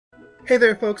Hey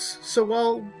there folks, so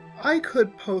while I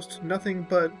could post nothing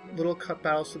but little cut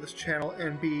battles to this channel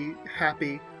and be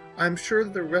happy, I'm sure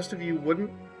that the rest of you wouldn't,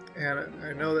 and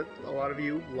I know that a lot of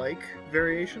you like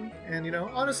variation, and you know,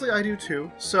 honestly I do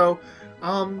too. So,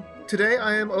 today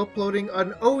I am uploading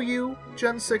an OU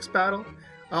Gen 6 battle.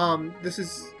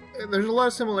 There's a lot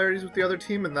of similarities with the other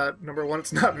team in that, number one,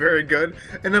 it's not very good,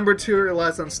 and number two, it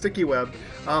relies on sticky web.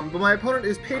 But my opponent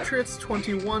is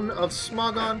patriots21 of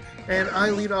Smogon, and I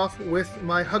lead off with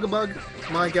my Hugabug,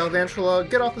 my Galvantula.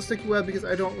 Get off the sticky web because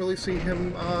I don't really see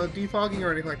him defogging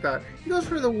or anything like that. He goes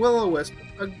for the Will-O-Wisp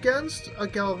against a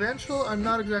Galvantula. I'm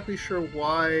not exactly sure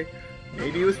why.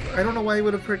 Maybe it was, I don't know why he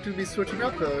would have predicted to be switching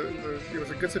up. It was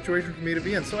a good situation for me to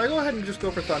be in. So I go ahead and just go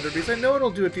for Thunder because I know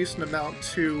it'll do a decent amount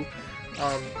to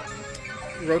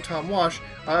Rotom Wash.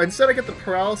 Instead I get the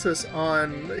paralysis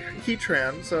on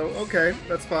Heatran, so okay,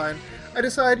 that's fine. I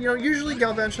decide, you know, usually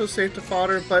Galvantula is safe to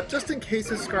fodder, but just in case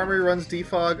his Skarmory runs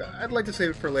Defog, I'd like to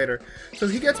save it for later. So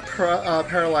he gets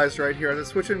paralyzed right here. I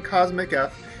switch in Cosmic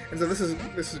F, and so this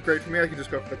is great for me. I can just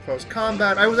go for the close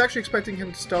combat. I was actually expecting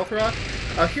him to Stealth Rock.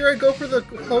 Here I go for the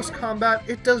close combat.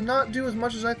 It does not do as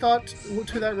much as I thought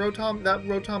to that Rotom. That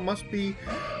Rotom must be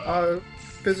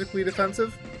physically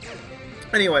defensive.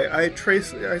 Anyway, I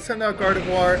send out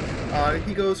Gardevoir,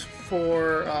 he goes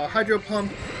for Hydro Pump,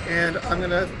 and I'm going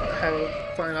to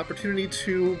find an opportunity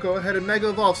to go ahead and Mega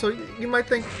Evolve. So you might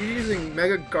think you're using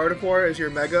Mega Gardevoir as your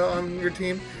Mega on your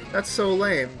team. That's so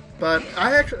lame. But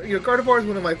I actually, you know, Gardevoir is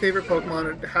one of my favorite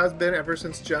Pokemon. It has been ever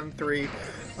since Gen 3.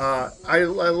 I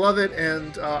love it,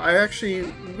 and I actually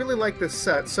really like this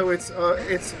set. So it's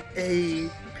a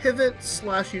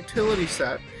pivot/utility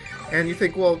set, and you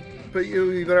think, well, but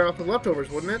you'd be better off with leftovers,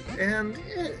 wouldn't it? And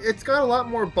it's got a lot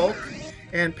more bulk,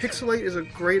 and Pixelate is a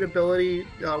great ability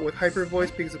with Hyper Voice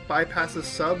because it bypasses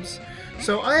subs.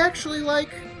 So I actually like,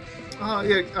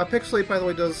 Pixelate, by the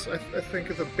way, does, I think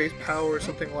it's a base power or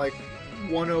something like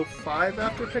 105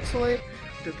 after Pixelate.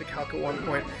 I did the calc at one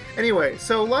point. Anyway,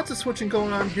 so lots of switching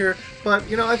going on here, but,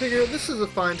 you know, I figure this is a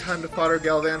fine time to fodder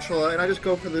Galvantula, and I just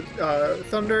go for the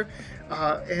Thunder,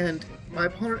 and my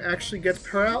opponent actually gets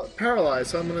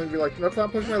paralyzed, so I'm going to be like, let's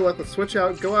not push my luck, let's switch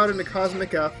out, go out into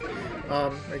Cosmic F,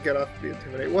 I get off the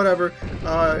Intimidate, whatever,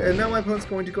 and now my opponent's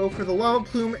going to go for the Lava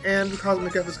Plume, and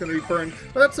Cosmic F is going to be burned,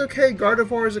 but that's okay,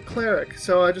 Gardevoir is a Cleric,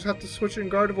 so I just have to switch in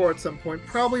Gardevoir at some point,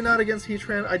 probably not against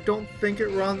Heatran. I don't think it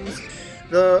runs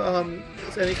the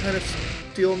any kind of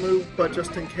Steel move, but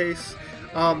just in case.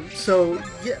 So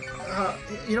yeah,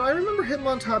 you know, I remember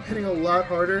Hitmontop hitting a lot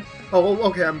harder. Oh, well,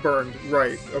 okay, I'm burned.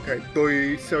 Right. Okay.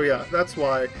 So yeah, that's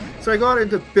why. So I got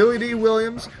into Billy D.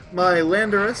 Williams, my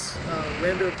Landorus.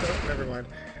 Never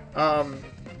mind.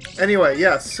 Anyway,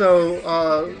 yeah.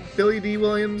 So Billy D.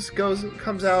 Williams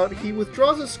comes out. He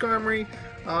withdraws his Skarmory.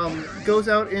 Goes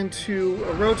out into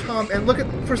a Rotom, and look at,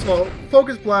 first of all,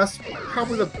 Focus Blast,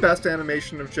 probably the best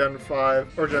animation of Gen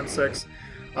 5 or Gen 6,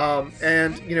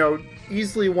 and you know,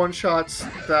 easily one-shots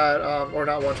that, or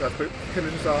not one-shots, but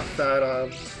finishes off that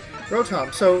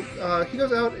Rotom. So he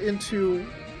goes out into,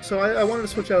 so I wanted to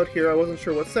switch out here. I wasn't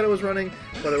sure what set it was running,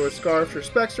 whether it was Scarf or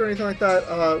Specs or anything like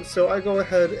that, so I go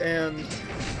ahead and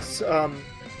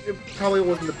it probably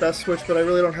wasn't the best switch, but I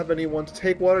really don't have anyone to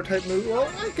take Water-type move. Well,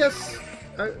 I guess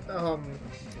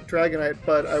Dragonite,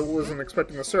 but I wasn't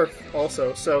expecting a Surf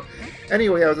also. So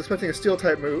anyway, I was expecting a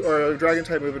Steel-type move, or a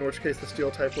Dragon-type move, in which case the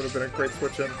Steel-type would have been a great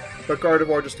switch-in, but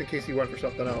Gardevoir just in case he went for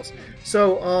something else.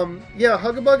 So, yeah,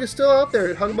 Hugabug is still out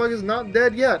there. Hugabug is not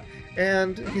dead yet,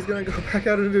 and he's going to go back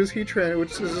out into his Heatran,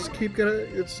 which is just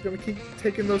going to keep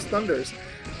taking those Thunders.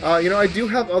 You know, I do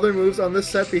have other moves on this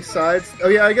set besides... Oh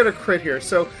yeah, I get a crit here.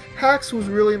 So, Hax was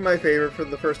really my favorite for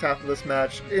the first half of this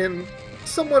match, in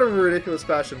somewhat of a ridiculous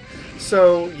fashion.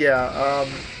 So yeah,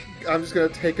 I'm just gonna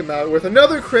take him out with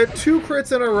another crit, 2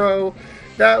 crits in a row.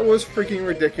 That was freaking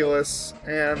ridiculous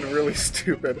and really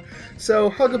stupid.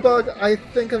 So Hugabug, I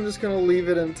think I'm just gonna leave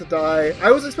it in to die.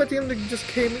 I was expecting him to just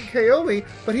KO me,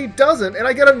 but he doesn't, and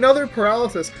I get another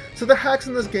paralysis. So the hacks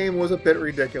in this game was a bit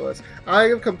ridiculous.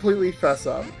 I completely fess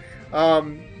up.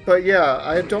 But yeah,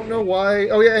 I don't know why.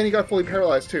 Oh yeah, and he got fully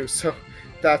paralyzed too. So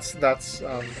that's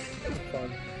fun.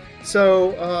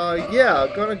 So, yeah,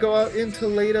 gonna go out into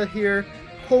Leda here,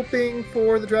 hoping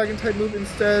for the Dragon-type move.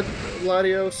 Instead,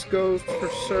 Latios goes for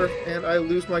Surf, and I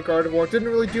lose my Gardevoir. Didn't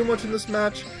really do much in this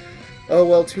match. Oh,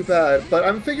 well, too bad. But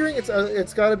I'm figuring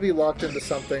it's gotta be locked into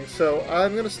something, so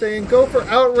I'm gonna stay and go for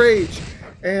Outrage!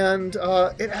 And,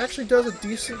 it actually does a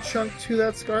decent chunk to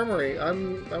that Skarmory.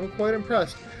 I'm quite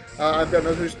impressed. I've got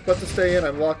no choice but to stay in.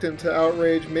 I'm locked into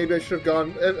Outrage. Maybe I should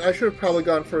have probably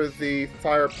gone for the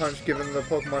Fire Punch given the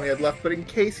Pokemon he had left, but in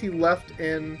case he left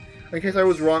in In case I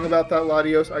was wrong about that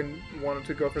Latios, I wanted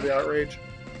to go for the Outrage.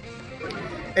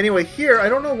 Anyway, here, I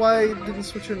don't know why I didn't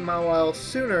switch in Mawile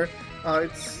sooner.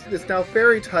 It's now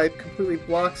Fairy type, completely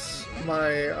blocks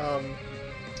my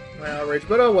my Outrage,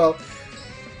 but oh well.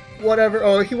 Whatever.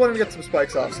 Oh, he wanted to get some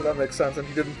spikes off, so that makes sense, and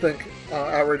he didn't think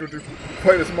Outrage would do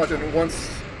quite as much, and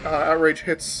once Outrage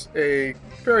hits a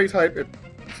Fairy type,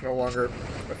 it's no longer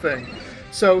a thing.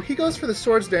 So he goes for the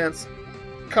Swords Dance.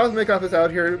 Cosmic Up is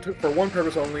out here for one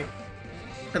purpose only,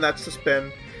 and that's to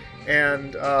spin.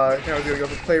 And he's going to go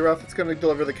for Play Rough. It's going to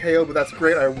deliver the KO, but that's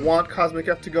great. I want Cosmic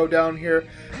F to go down here.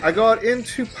 I go out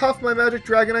into Puff my Magic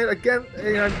Dragonite. Again,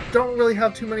 I don't really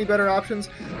have too many better options.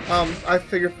 I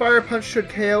figure Fire Punch should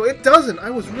KO. It doesn't.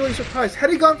 I was really surprised. Had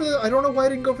he gone for the... I don't know why I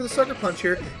didn't go for the Sucker Punch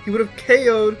here. He would have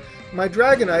KO'd my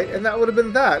Dragonite, and that would have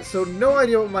been that. So no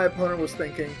idea what my opponent was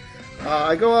thinking.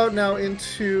 I go out now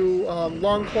into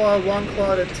Long Claw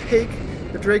to take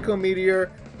the Draco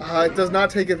Meteor. It does not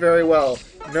take it very well.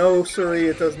 No, siree,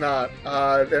 it does not.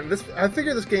 And I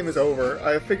figure this game is over.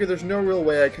 I figure there's no real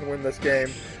way I can win this game.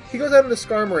 He goes out into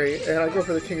Skarmory, and I go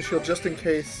for the King's Shield just in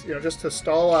case, just to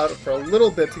stall out for a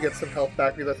little bit to get some health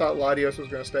back, because I thought Latios was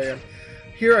going to stay in.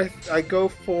 Here I go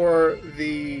for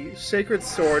the Sacred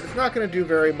Sword. It's not going to do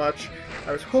very much.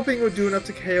 I was hoping it would do enough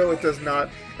to KO. It does not.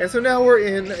 And so now we're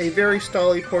in a very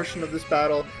stally portion of this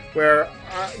battle where,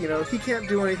 he can't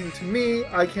do anything to me.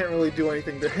 I can't really do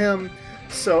anything to him.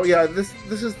 So yeah, this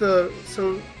is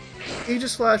so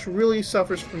Aegislash really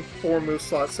suffers from 4-move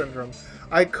slot syndrome.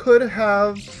 I could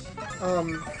have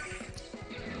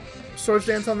Swords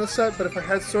Dance on this set, but if I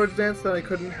had Swords Dance, then I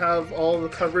couldn't have all the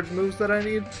coverage moves that I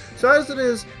need. So as it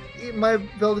is, my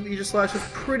build of Aegislash is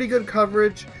pretty good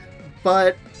coverage,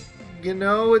 but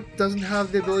it doesn't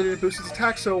have the ability to boost its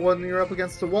attack, so when you're up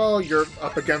against the wall, you're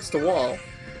up against the wall.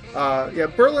 Yeah,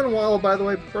 Berlin Wall, by the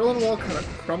way, Berlin Wall kind of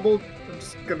crumbled. I'm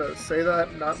just gonna say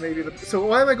that, not maybe the... So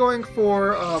why am I going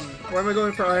for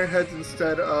Iron Heads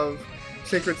instead of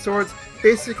Sacred Swords?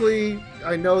 Basically,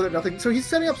 I know that nothing... So he's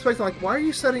setting up spikes. I'm like, why are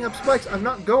you setting up spikes? I'm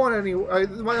not going anywhere.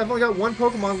 I've only got one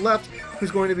Pokemon left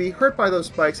who's going to be hurt by those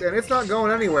spikes, and it's not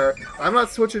going anywhere. I'm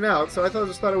not switching out, so I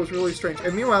just thought it was really strange.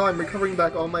 And meanwhile, I'm recovering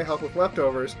back all my health with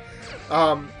leftovers.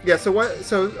 Yeah,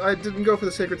 so I didn't go for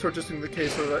the Sacred Sword just in the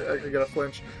case so I could get a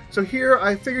flinch. So here,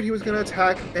 I figured he was going to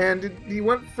attack, and he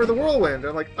went for the Whirlwind.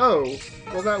 I'm like, oh,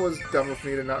 well that was dumb of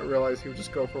me to not realize he would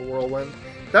just go for Whirlwind.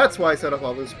 That's why I set up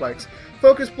all those spikes.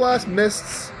 Focus Blast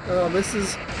misses.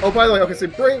 Oh, by the way, okay, so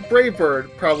Brave Bird,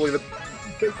 probably the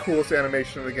coolest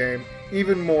animation of the game,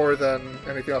 even more than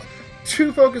anything else.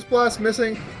 2 Focus Blasts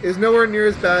missing is nowhere near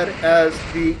as bad as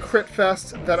the Crit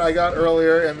Fest that I got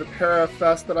earlier and the Para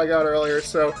Fest that I got earlier.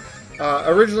 So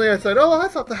originally I said, oh, I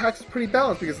thought the hacks was pretty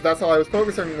balanced because that's all I was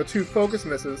focusing on, the 2 focus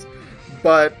misses.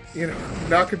 But,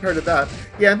 not compared to that.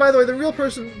 Yeah, and by the way, the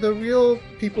real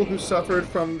people who suffered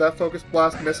from that Focus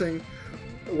Blast missing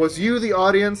was you, the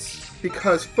audience,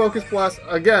 because Focus Blast,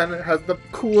 again, has the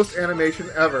coolest animation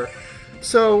ever.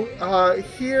 So,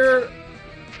 here,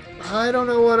 I don't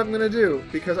know what I'm going to do,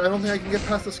 because I don't think I can get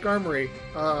past the Skarmory.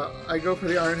 I go for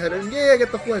the Iron Head, and yay, I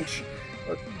get the flinch.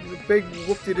 Big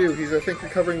whoop-de-doo. He's, I think,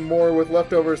 recovering more with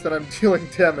leftovers than I'm dealing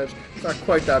damage. It's not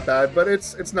quite that bad, but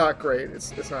it's not great.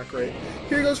 It's not great.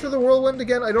 Here he goes for the Whirlwind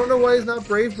again. I don't know why he's not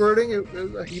Brave Birding.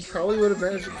 He probably would have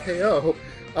managed to KO.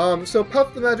 So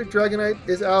Puff the Magic Dragonite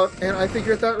is out, and I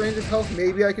figure at that range of health,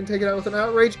 maybe I can take it out with an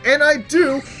Outrage, and I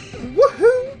do!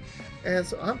 Woohoo! And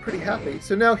so I'm pretty happy.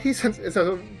 So now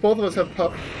so both of us have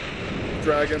Puff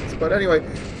Dragons, but anyway,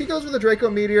 he goes for the Draco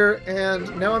Meteor,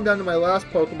 and now I'm down to my last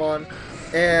Pokemon.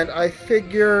 And I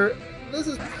figure this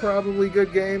is probably a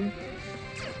good game.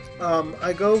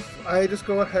 I just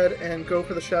go ahead and go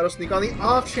for the Shadow Sneak. On the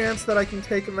off chance that I can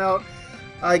take him out,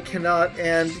 I cannot,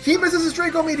 and he misses his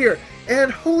Draco Meteor! And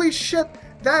holy shit,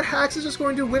 that Hax is just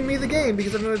going to win me the game,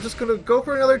 because I'm just going to go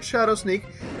for another Shadow Sneak.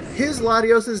 His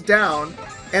Latios is down,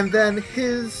 and then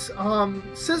his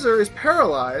Scizor is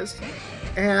paralyzed,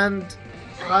 and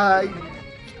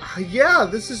yeah,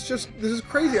 this is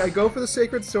crazy. I go for the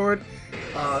Sacred Sword,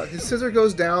 his Scizor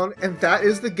goes down, and that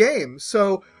is the game.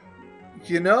 So,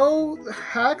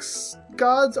 Hax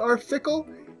gods are fickle,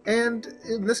 and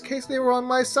in this case they were on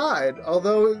my side,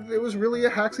 although it was really a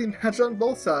Haxy match on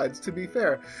both sides, to be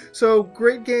fair. So,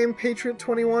 great game,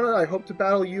 Patriot21. I hope to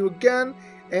battle you again,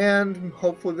 and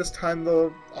hopefully this time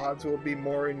the odds will be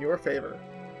more in your favor.